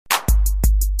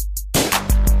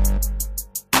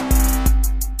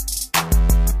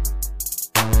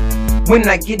When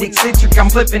I get eccentric,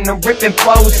 I'm flipping and ripping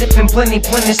flows, sipping plenty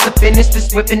to finish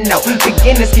this whipping. No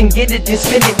beginners can get it and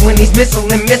spin it when he's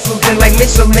missiling missiles and like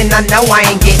Michelin. I know I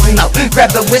ain't getting low.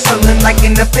 Grab the whistling like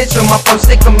an official. My folks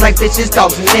stick them like bitches,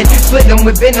 dogs, and then split them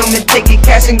with venom and take it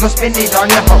cash and go spend it on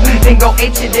your hoe. Then go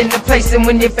ape shit in the place, and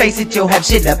when you face it, you'll have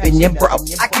shit up in your bro.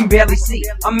 I can barely see.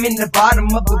 I'm in the bottom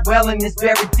of the well and it's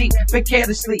very deep, but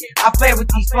carelessly I play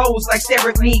with these flows like stare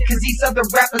at me, cause these other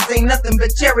rappers ain't nothing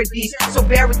but charities. So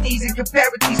bear with these and compare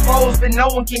with these flows, but no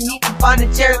one can even find a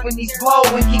cherry when these flow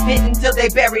and keep hitting till they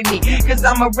bury me, cause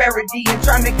I'm a rarity. And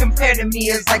trying to compare to me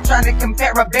is like trying to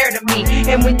compare a bear to me.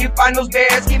 And when you find those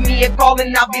bears, give me a call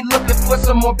and I'll be looking for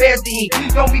some more bears to eat.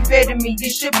 Don't be fair to me,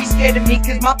 you should be scared of me,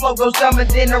 cause my flow goes dumber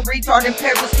than a retard in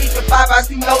pairs of speech with 5 eyes,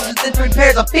 2 noses, and 3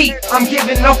 pairs of feet. I'm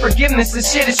giving no forgiveness,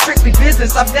 this shit is strictly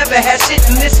business. I've never had shit,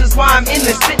 and this is why I'm in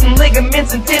this, spitting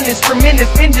ligaments and tendons, tremendous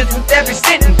vengeance with every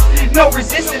sentence. No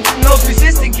resistance, and those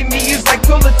resistant can be used like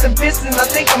bullets and pistons. I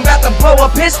think I'm about to blow a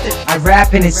piston. I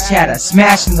rap and it's chatter,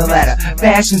 smashing the ladder,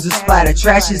 fashion's a splatter,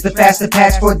 trash is the faster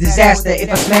patch for disaster.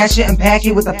 If I smash it and pack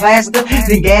it with a plaster,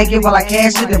 then gag it while I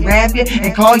cash it and rap it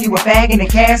and call you a fag in a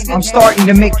casket. I'm starting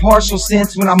to make partial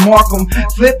sense when I mark them,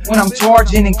 flip when I'm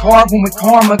charging and carve them with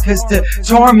karma, cause to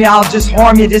charm ya I'll just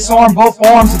harm you, disarm both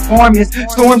arms and form ya.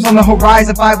 Storms on the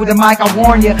horizon, fight with the mic, I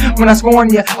warn ya. When I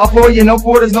scorn ya, I'll floor ya. No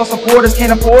quarters, no supporters,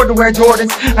 can't afford to wear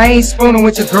Jordans. I ain't spooning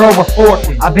with your girl or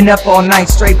forking. I've been up all night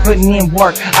straight putting in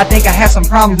work. I think I have some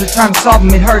problems with trying to solve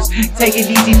them, it hurts. Take it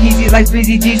easy peasy, life's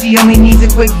busy Jeezy, only needs a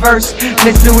quick verse.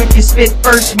 Let's do it, you spit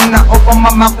first. When I open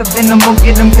my mouth, the venom will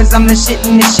get them, cause I'm the shit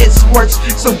and this shit squirts.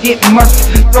 So get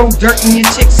murked, throw dirt in your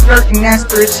chick's skirt and ask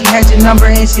her if she has your number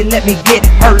and she let me get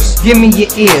hers. Give me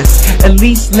your ears, at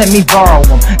least let me borrow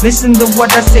them. Listen to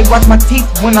what I say, watch my teeth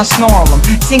when I snarl them.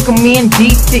 Sink them in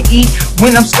deep to eat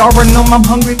when I'm starving them. I'm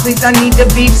hungry, please, I need the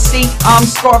beef. See, I'm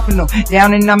scarfing them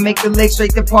down and I make the legs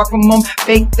straight to park from them.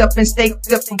 Baked up and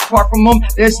staked up apart from them.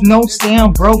 There's no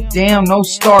saying broke down, no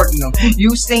starting them.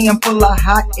 You say I'm full of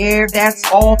hot air, that's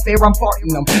all fair, I'm farting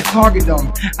them. Target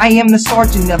them, I am the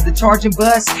sergeant of the charging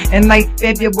bus. And like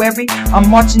February, I'm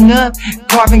marching up,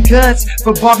 carving cuts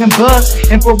for bargain bucks.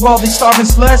 And for all these starving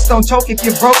sluts, don't choke if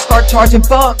you're broke, start charging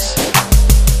bucks.